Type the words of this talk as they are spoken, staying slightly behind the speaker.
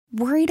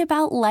Worried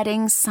about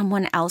letting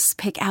someone else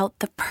pick out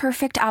the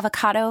perfect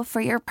avocado for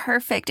your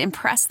perfect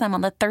impress them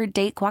on the third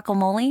date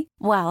guacamole?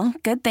 Well,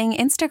 good thing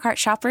Instacart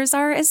shoppers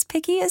are as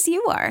picky as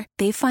you are.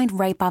 They find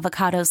ripe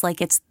avocados like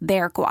it's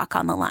their guac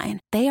on the line.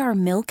 They are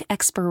milk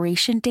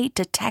expiration date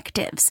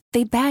detectives.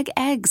 They bag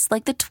eggs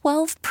like the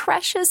 12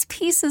 precious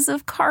pieces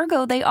of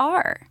cargo they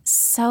are.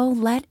 So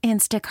let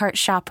Instacart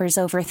shoppers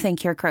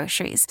overthink your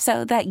groceries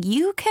so that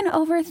you can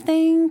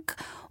overthink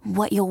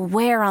what you'll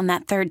wear on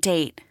that third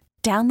date.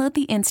 Download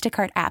the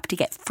Instacart app to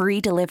get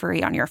free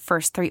delivery on your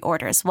first 3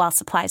 orders while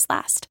supplies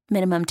last.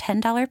 Minimum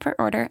 $10 per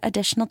order.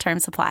 Additional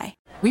terms apply.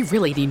 We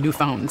really need new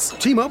phones.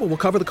 T-Mobile will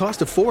cover the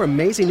cost of 4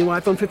 amazing new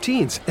iPhone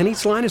 15s, and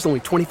each line is only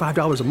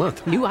 $25 a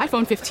month. New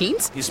iPhone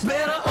 15s? It's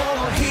better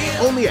over here.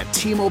 Only at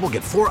T-Mobile,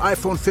 get 4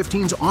 iPhone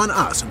 15s on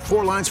us and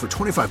 4 lines for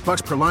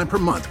 $25 per line per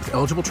month with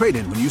eligible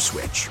trade-in when you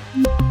switch.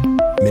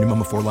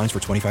 Minimum of 4 lines for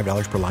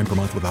 $25 per line per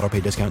month with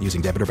autopay discount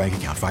using debit or bank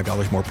account.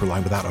 $5 more per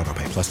line without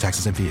autopay, plus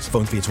taxes and fees.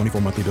 Phone fee at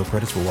 24 monthly bill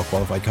credits for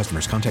well-qualified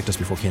customers. Contact us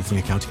before canceling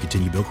account to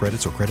continue bill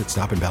credits or credit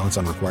stop and balance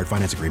on required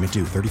finance agreement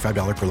due.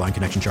 $35 per line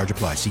connection charge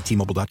applies. See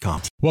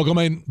T-Mobile.com.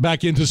 Welcome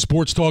back into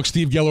Sports Talk.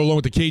 Steve Geller along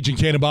with the Cajun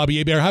Can and Bobby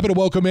Hebert. Happy to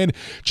welcome in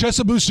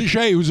Chessa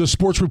Bouche, who's a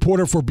sports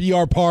reporter for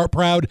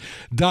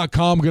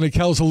brproud.com. Going to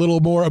tell us a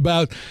little more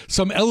about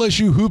some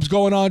LSU hoops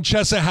going on.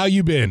 Chessa, how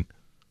you been?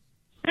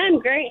 I'm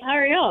great. How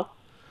are y'all?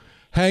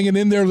 Hanging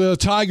in there. The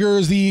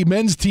Tigers, the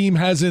men's team,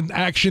 has an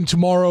action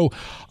tomorrow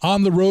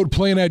on the road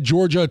playing at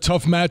Georgia. A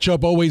tough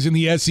matchup always in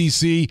the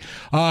SEC.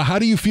 How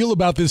do you feel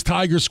about this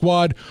Tiger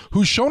squad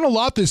who's shown a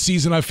lot this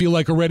season, I feel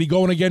like, already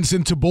going against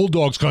into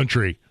Bulldogs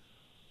country?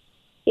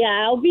 Yeah,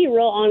 I'll be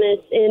real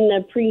honest. In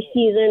the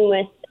preseason,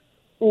 with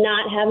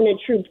not having a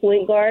true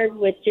point guard,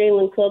 with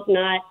Jalen Cook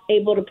not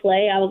able to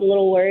play, I was a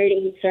little worried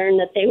and concerned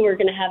that they were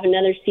going to have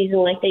another season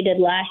like they did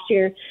last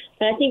year.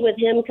 But I think with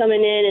him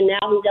coming in and now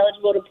he's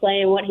eligible to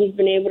play and what he's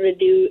been able to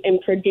do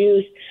and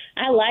produce,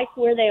 I like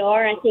where they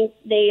are. I think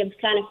they have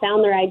kind of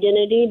found their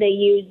identity. They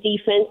use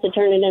defense to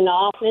turn it into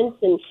offense.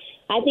 And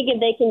I think if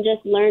they can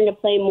just learn to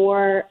play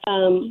more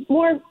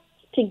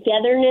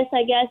togetherness,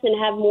 I guess, and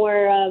have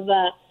more of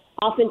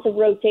offensive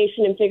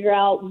rotation and figure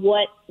out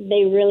what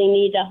they really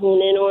need to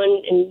hone in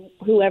on, and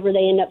whoever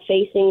they end up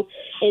facing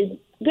is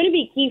going to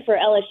be key for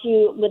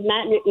LSU. With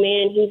Matt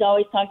McMahon, he's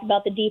always talked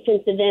about the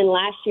defensive end.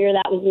 Last year,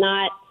 that was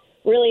not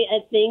really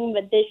a thing,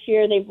 but this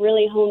year they've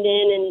really honed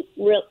in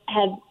and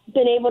have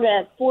been able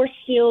to force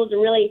shields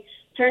and really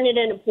turn it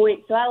into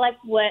points. So I like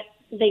what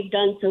they've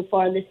done so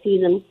far this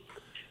season.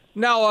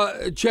 Now,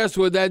 Chess,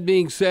 with that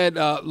being said,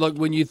 look,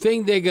 when you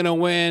think they're going to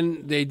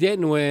win, they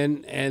didn't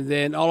win, and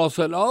then all of a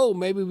sudden,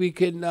 maybe we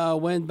can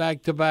win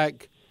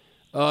back-to-back,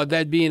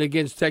 that being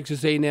against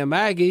Texas A&M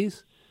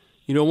Aggies.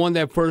 Won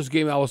that first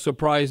game. I was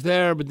surprised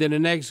there, but then the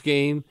next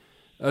game,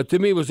 to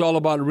me, was all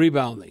about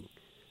rebounding.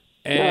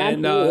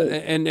 And,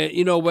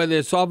 whether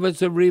it's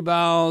offensive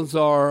rebounds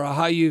or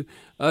how you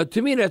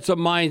to me, that's a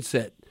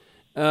mindset.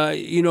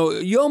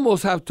 You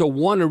almost have to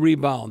want to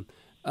rebound.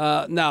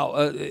 Now,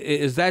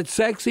 is that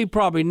sexy?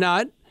 Probably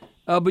not,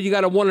 but you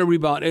got to want to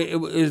rebound.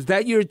 Is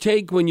that your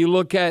take when you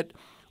look at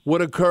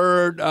what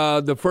occurred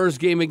the first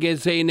game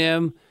against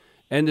A&M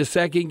and the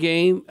second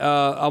game?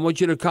 I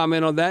want you to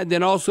comment on that.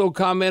 Then also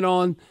comment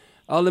on,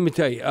 let me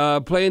tell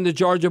you, playing the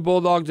Georgia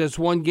Bulldogs, that's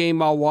one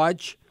game I'll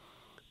watch.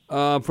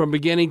 From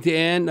beginning to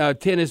end,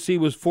 Tennessee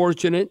was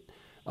fortunate.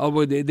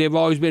 They've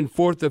always been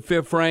 4th or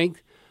 5th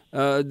ranked,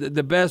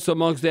 the best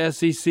amongst the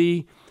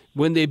SEC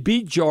when they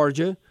beat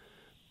Georgia.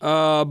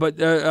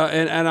 But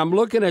I'm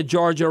looking at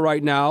Georgia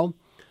right now.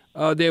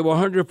 They were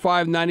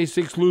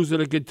 105-96 losing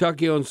to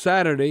Kentucky on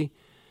Saturday,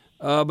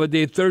 but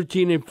they're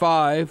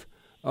 13-5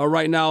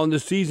 right now in the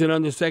season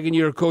under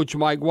second-year coach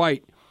Mike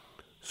White.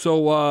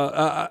 So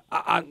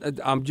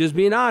I'm just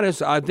being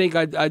honest. I think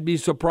I'd be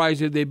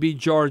surprised if they beat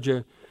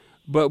Georgia.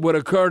 But what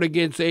occurred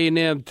against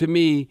A&M, to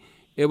me,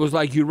 it was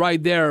like you're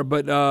right there.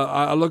 But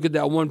I look at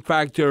that one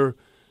factor,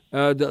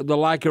 the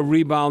lack of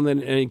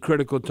rebounding in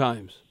critical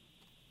times.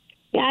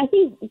 Yeah, I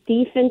think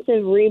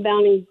defensive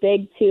rebounding is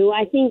big, too.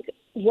 I think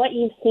what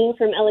you've seen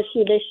from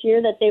LSU this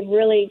year, that they've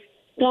really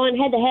gone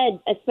head-to-head,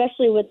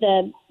 especially with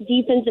the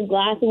defensive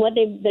glass and what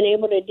they've been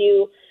able to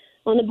do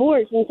on the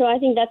boards. And so I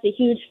think that's a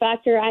huge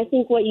factor. I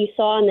think what you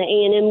saw in the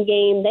A&M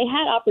game, they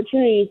had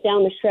opportunities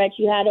down the stretch.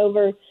 You had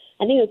over,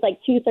 I think it was like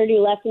 2:30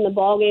 left in the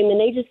ball game,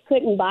 and they just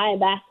couldn't buy a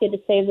basket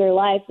to save their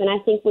life. And I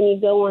think when you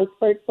go on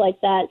spurts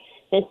like that,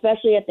 and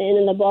especially at the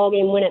end of the ball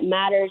game when it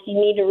matters, you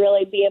need to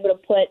really be able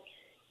to put,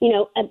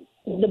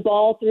 the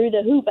ball through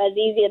the hoop. As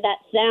easy as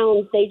that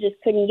sounds, they just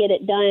couldn't get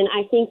it done.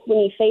 I think when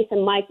you face a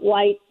Mike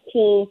White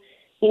team,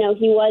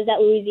 he was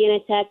at Louisiana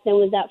Tech, then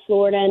was at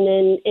Florida, and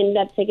then ended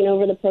up taking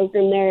over the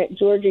program there at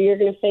Georgia.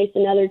 You're going to face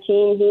another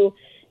team who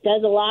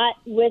does a lot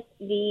with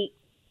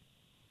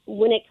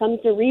when it comes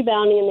to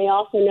rebounding, and they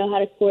also know how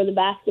to score the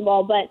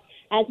basketball. But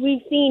as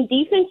we've seen,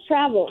 defense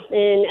travels,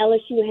 and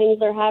LSU hangs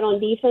their hat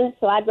on defense,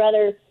 so I'd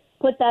rather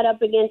put that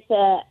up against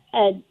a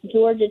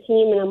Georgia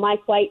team and a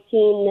Mike White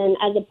team than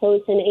as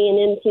opposed to an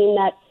A&M team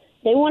that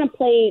they want to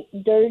play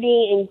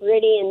dirty and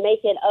gritty and make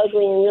it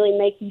ugly and really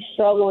make you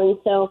struggle. And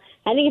so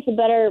I think it's a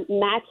better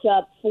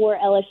matchup for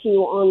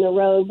LSU on the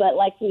road. But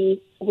like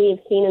we have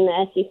seen in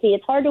the SEC,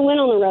 it's hard to win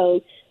on the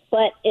road.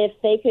 But if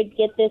they could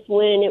get this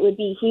win, it would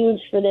be huge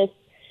for this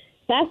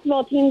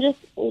basketball team, just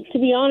to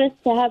be honest,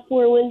 to have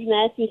 4 wins in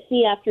the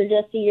SEC after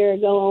just a year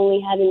ago only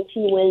having 2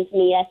 wins in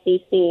the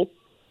SEC.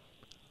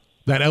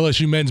 That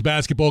LSU men's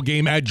basketball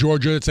game at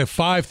Georgia. It's a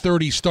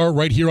 5:30 start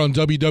right here on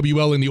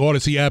WWL in the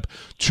Odyssey app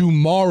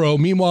tomorrow.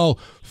 Meanwhile,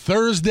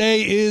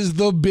 Thursday is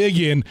the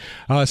biggin.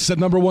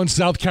 Number 1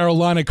 South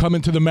Carolina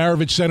coming to the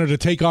Maravich Center to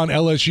take on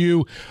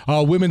LSU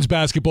women's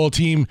basketball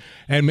team.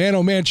 And man,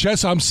 oh man,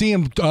 Chess, I'm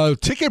seeing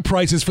ticket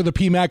prices for the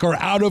PMAC are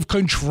out of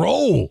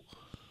control.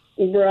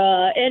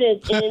 Bruh, it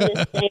is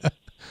insane.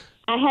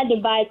 I had to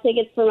buy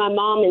tickets for my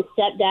mom and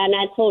stepdad, and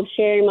I told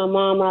Sherry, my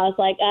mom, I was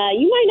like,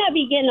 you might not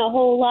be getting a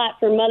whole lot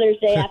for Mother's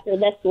Day after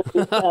this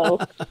one, so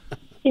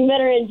you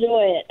better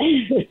enjoy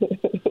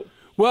it.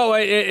 Well,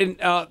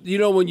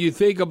 when you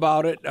think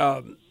about it,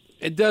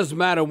 it does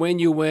matter when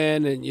you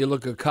win, and you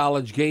look at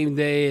College Game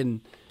Day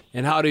and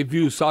how they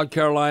view South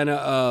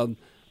Carolina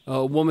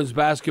women's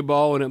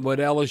basketball and with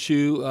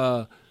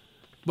LSU.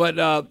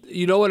 But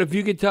you know what? If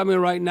you could tell me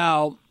right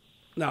now,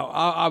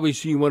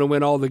 obviously you want to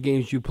win all the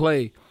games you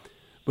play,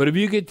 but if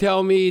you could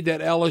tell me that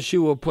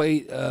LSU will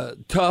play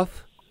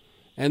tough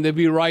and they'll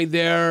be right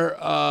there,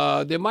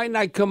 they might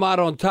not come out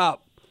on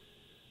top.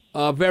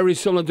 Very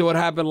similar to what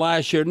happened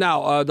last year.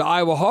 Now, the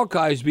Iowa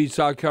Hawkeyes beat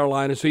South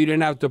Carolina, so you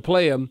didn't have to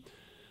play them,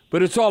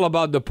 but it's all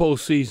about the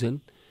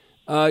postseason.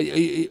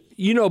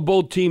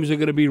 Both teams are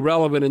going to be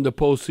relevant in the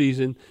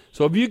postseason.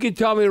 So if you could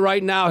tell me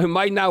right now, it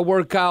might not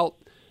work out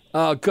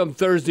come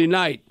Thursday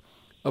night,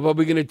 but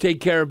we're going to take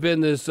care of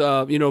business,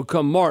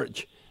 come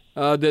March.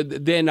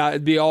 Then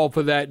I'd be all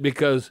for that,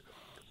 because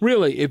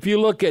really, if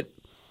you look at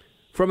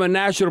from a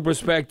national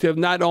perspective,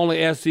 not only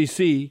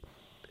SEC,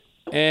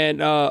 and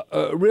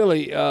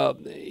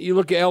you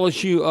look at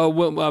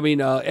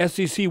LSU,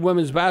 SEC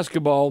women's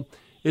basketball,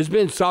 it's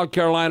been South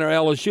Carolina or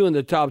LSU in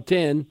the top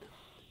 10,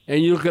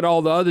 and you look at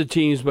all the other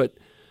teams, but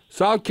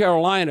South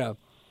Carolina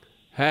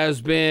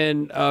has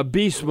been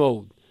beast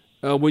mode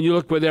when you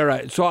look where they're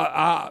at.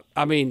 So,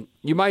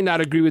 you might not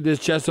agree with this,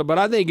 Chessa, but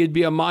I think it'd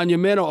be a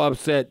monumental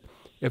upset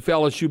if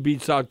LSU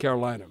beat South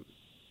Carolina.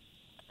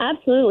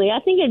 Absolutely. I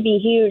think it'd be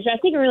huge. I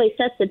think it really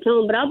sets the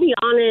tone, but I'll be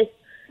honest,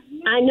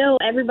 I know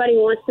everybody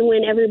wants to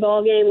win every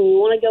ball game, and you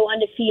want to go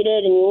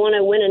undefeated, and you want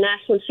to win a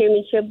national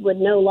championship with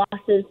no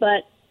losses,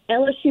 but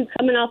LSU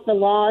coming off the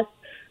loss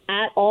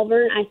at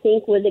Auburn, I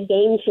think, was a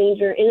game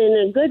changer, and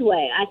in a good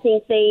way. I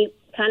think they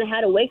kind of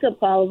had a wake-up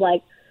call of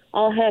like,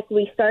 oh, heck,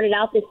 we started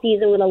out this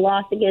season with a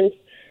loss against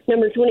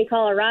number 20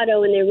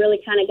 Colorado, and they really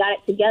kind of got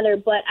it together.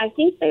 But I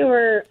think they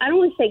were, I don't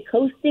want to say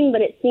coasting,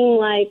 but it seemed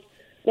like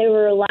they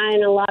were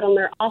relying a lot on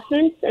their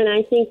offense. And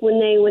I think when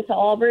they went to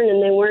Auburn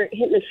and they weren't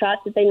hitting the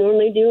shots that they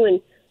normally do, and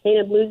they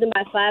ended up losing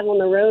by 5 on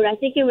the road, I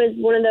think it was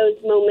one of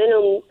those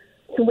momentum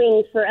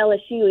swings for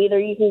LSU. Either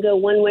you can go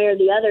one way or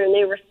the other, and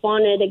they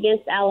responded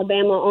against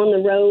Alabama on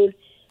the road,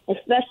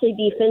 especially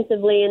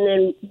defensively, and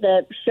then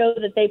the show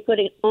that they put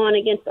on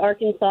against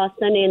Arkansas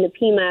Sunday in the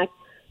PMAC.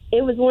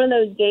 It was one of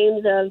those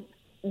games of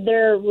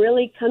they're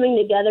really coming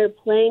together,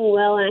 playing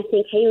well, and I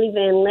think Haley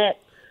Van Lith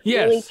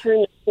really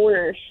turned the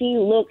corner. She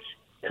looked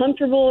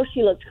comfortable,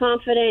 she looked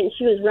confident, and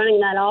she was running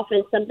that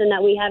offense, something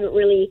that we haven't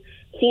really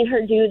seen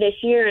her do this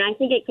year, and I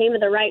think it came at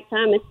the right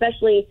time,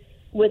 especially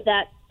with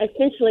that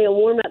essentially a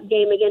warm-up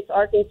game against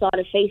Arkansas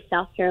to face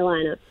South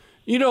Carolina.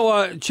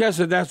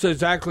 Chessa, that's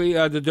exactly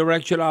the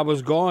direction I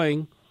was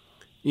going.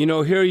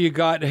 Here you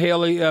got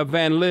Haley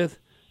Van Lith.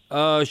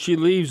 She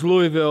leaves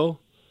Louisville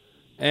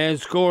and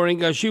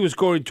scoring. She was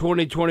scoring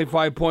 20,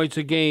 25 points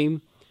a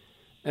game.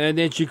 And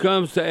then she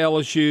comes to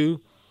LSU.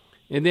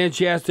 And then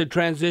she has to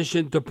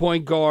transition to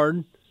point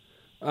guard.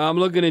 I'm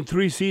looking at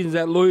 3 seasons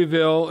at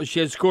Louisville.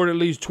 She had scored at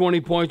least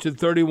 20 points in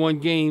 31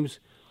 games.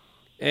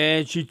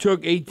 And she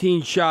took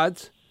 18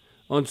 shots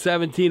on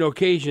 17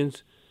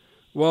 occasions.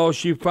 Well,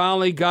 she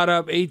finally got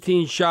up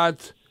 18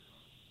 shots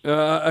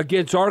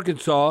against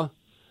Arkansas,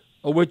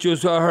 which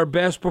was her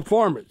best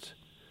performance.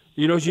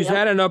 She's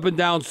had an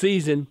up-and-down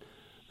season.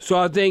 So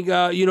I think,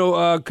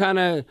 kind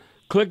of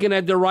clicking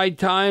at the right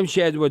time.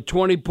 She had,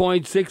 20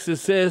 points, 6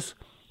 assists,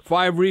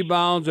 5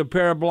 rebounds, a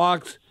pair of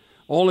blocks,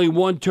 only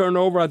 1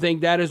 turnover. I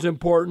think that is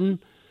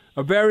important.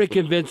 A very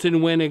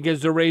convincing win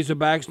against the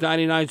Razorbacks,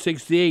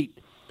 99-68.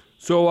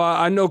 So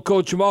I know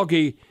Coach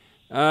Mulkey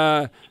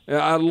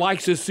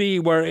likes to see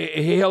where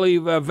Haley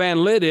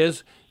Van Lith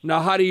is. Now,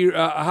 how do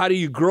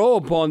you grow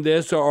upon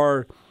this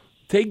or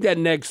take that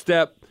next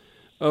step?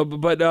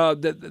 But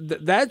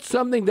that's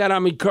something that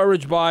I'm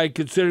encouraged by,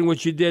 considering what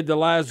she did the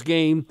last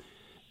game.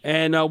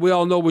 And we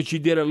all know what she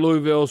did at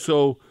Louisville,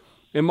 so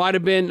it might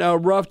have been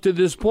rough to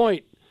this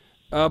point.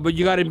 But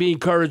you got to be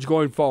encouraged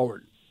going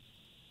forward.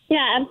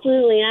 Yeah,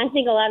 absolutely. And I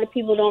think a lot of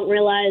people don't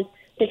realize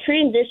the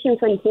transition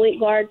from point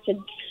guard to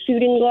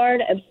shooting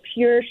guard, a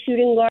pure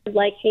shooting guard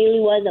like Haley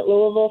was at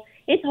Louisville,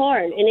 it's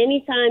hard. And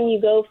anytime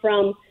you go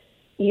from,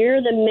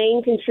 you're the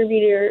main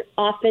contributor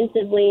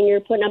offensively and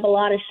you're putting up a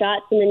lot of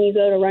shots and then you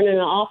go to running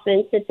an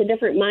offense, it's a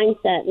different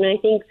mindset. And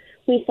I think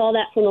we saw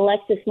that from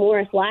Alexis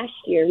Morris last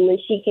year when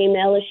she came to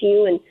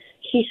LSU, and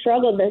she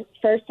struggled the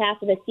first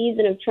half of the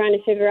season of trying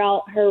to figure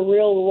out her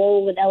real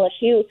role with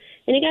LSU.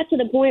 And it got to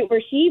the point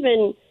where she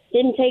even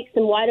didn't take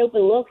some wide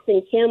open looks,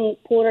 and Kim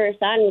pulled her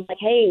aside and was like,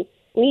 hey,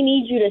 we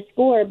need you to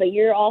score, but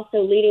you're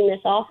also leading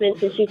this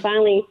offense. And she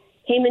finally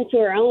came into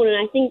her own. And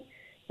I think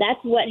that's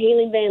what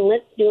Haley Van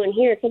Lit's doing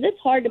here, because it's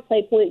hard to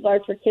play point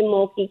guard for Kim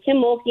Mulkey. Kim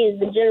Mulkey is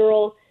the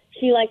general.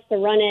 She likes to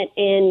run it.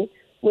 And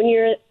when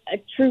you're a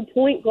true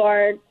point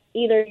guard,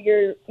 either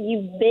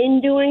you've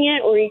been doing it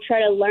or you try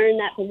to learn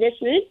that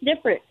position. And it's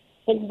different.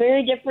 It's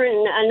very different.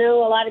 And I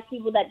know a lot of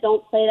people that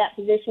don't play that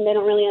position, they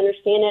don't really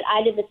understand it.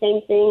 I did the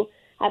same thing.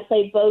 I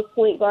played both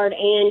point guard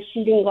and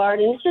shooting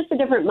guard, and it's just a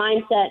different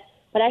mindset.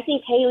 But I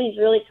think Haley's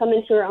really come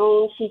into her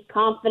own. She's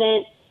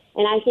confident,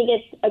 and I think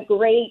it's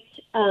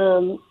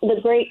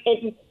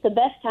it's the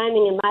best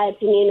timing, in my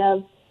opinion,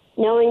 of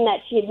knowing that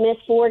she had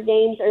missed 4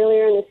 games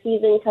earlier in the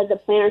season because of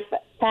plantar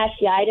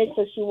fasciitis,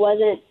 so she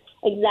wasn't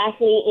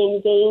exactly in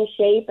game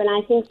shape. And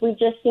I think we've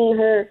just seen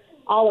her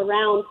all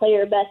around play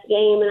her best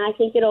game, and I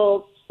think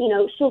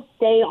she'll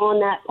stay on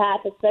that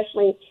path,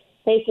 especially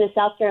facing a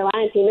South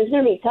Carolina team. It's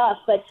going to be tough,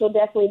 but she'll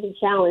definitely be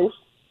challenged.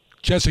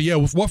 Chessa,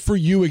 what for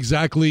you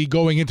exactly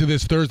going into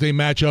this Thursday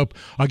matchup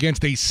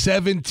against a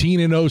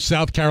 17-0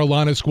 South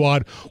Carolina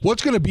squad?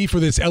 What's going to be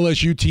for this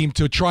LSU team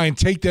to try and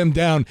take them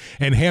down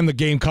and hand the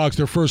Gamecocks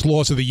their first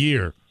loss of the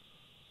year?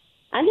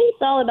 I think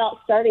it's all about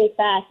starting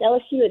fast.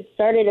 LSU had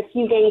started a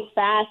few games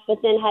fast, but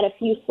then had a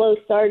few slow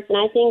starts. And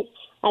I think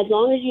as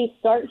long as you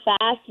start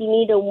fast, you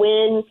need to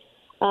win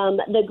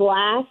the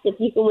glass. If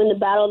you can win the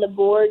battle of the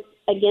boards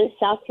against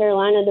South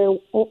Carolina,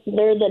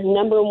 they're the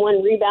number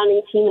 1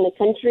 rebounding team in the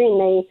country, and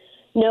they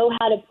know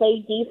how to play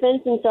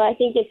defense. And so I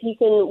think if you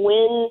can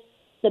win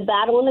the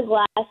battle in the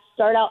glass,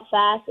 start out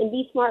fast, and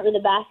be smart with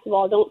the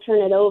basketball, don't turn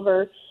it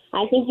over,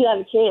 I think you have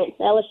a chance.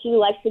 LSU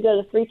likes to go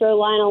to the free throw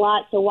line a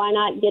lot, so why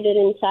not get it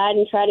inside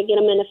and try to get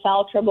them into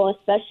foul trouble,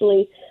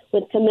 especially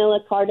with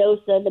Camila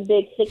Cardosa, the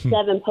big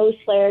 6'7" post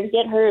player,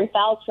 get her in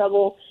foul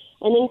trouble,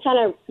 and then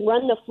kind of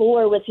run the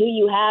floor with who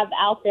you have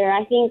out there.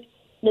 I think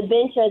the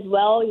bench as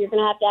well, you're going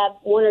to have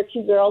 1 or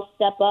 2 girls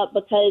step up,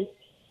 because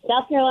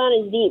South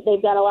Carolina is deep.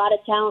 They've got a lot of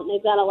talent.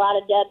 They've got a lot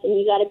of depth, and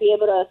you got to be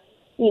able to,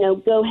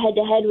 go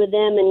head-to-head with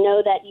them and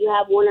know that you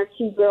have 1 or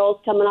 2 girls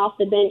coming off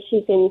the bench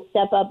who can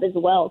step up as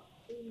well.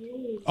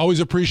 Always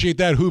appreciate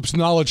that hoops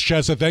knowledge,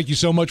 Chessa. Thank you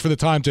so much for the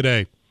time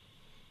today.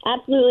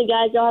 Absolutely,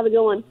 guys. Y'all have a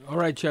good one. All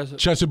right, Chessa.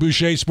 Chessa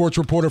Bouche, sports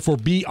reporter for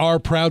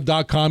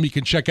BRProud.com. You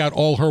can check out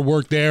all her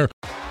work there.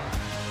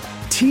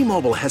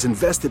 T-Mobile has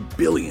invested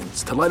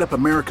billions to light up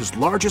America's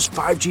largest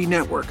 5G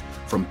network,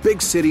 from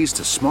big cities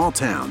to small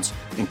towns,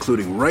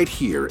 including right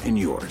here in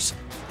yours.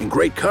 And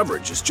great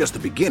coverage is just the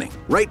beginning.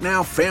 Right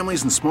now,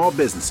 families and small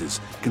businesses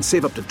can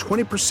save up to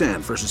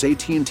 20% versus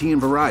AT&T and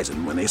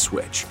Verizon when they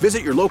switch.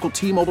 Visit your local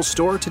T-Mobile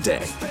store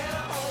today.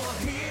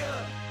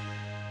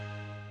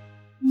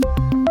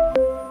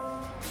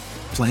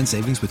 Plan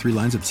savings with 3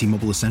 lines of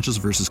T-Mobile Essentials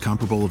versus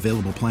comparable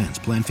available plans.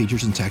 Plan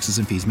features and taxes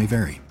and fees may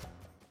vary.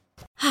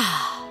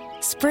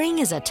 Spring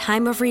is a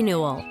time of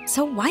renewal,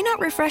 so why not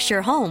refresh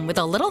your home with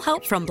a little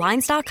help from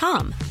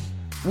Blinds.com?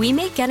 We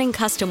make getting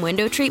custom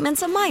window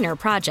treatments a minor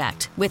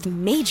project with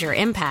major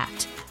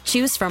impact.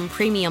 Choose from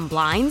premium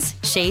blinds,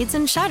 shades,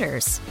 and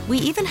shutters. We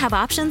even have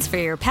options for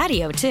your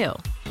patio, too.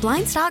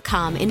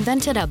 Blinds.com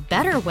invented a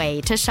better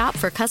way to shop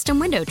for custom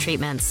window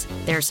treatments.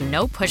 There's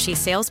no pushy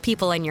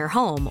salespeople in your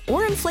home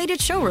or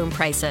inflated showroom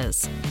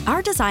prices.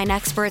 Our design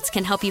experts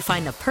can help you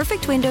find the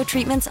perfect window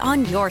treatments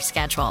on your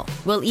schedule.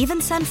 We'll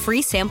even send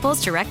free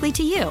samples directly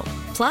to you.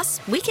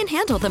 Plus, we can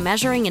handle the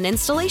measuring and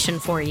installation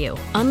for you.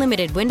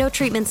 Unlimited window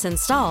treatments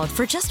installed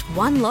for just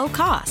one low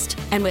cost.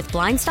 And with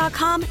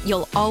Blinds.com,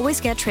 you'll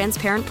always get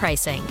transparent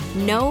pricing.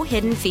 No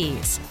hidden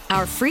fees.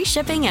 Our free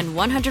shipping and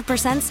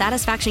 100%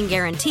 satisfaction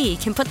guarantee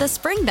can put the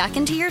spring back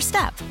into your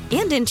step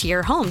and into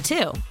your home,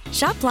 too.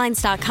 Shop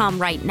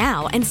Blinds.com right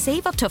now and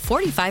save up to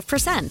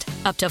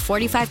 45%. Up to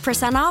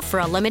 45% off for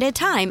a limited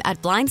time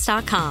at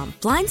Blinds.com.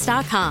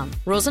 Blinds.com.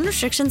 Rules and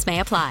restrictions may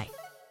apply.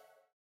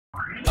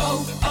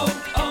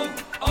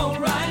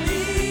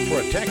 O'Reilly.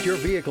 Protect your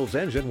vehicle's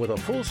engine with a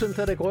full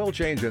synthetic oil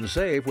change and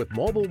save with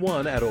Mobile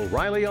One at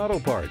O'Reilly Auto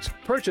Parts.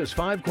 Purchase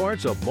 5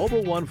 quarts of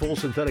Mobile One full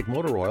synthetic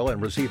motor oil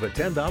and receive a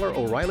 $10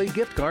 O'Reilly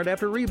gift card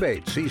after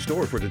rebate. See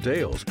store for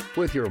details.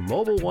 With your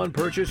Mobile One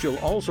purchase, you'll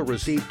also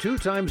receive 2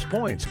 times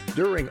points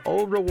during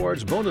O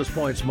Rewards Bonus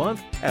Points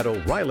Month at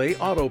O'Reilly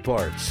Auto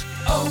Parts.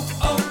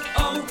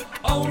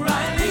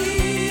 O'Reilly.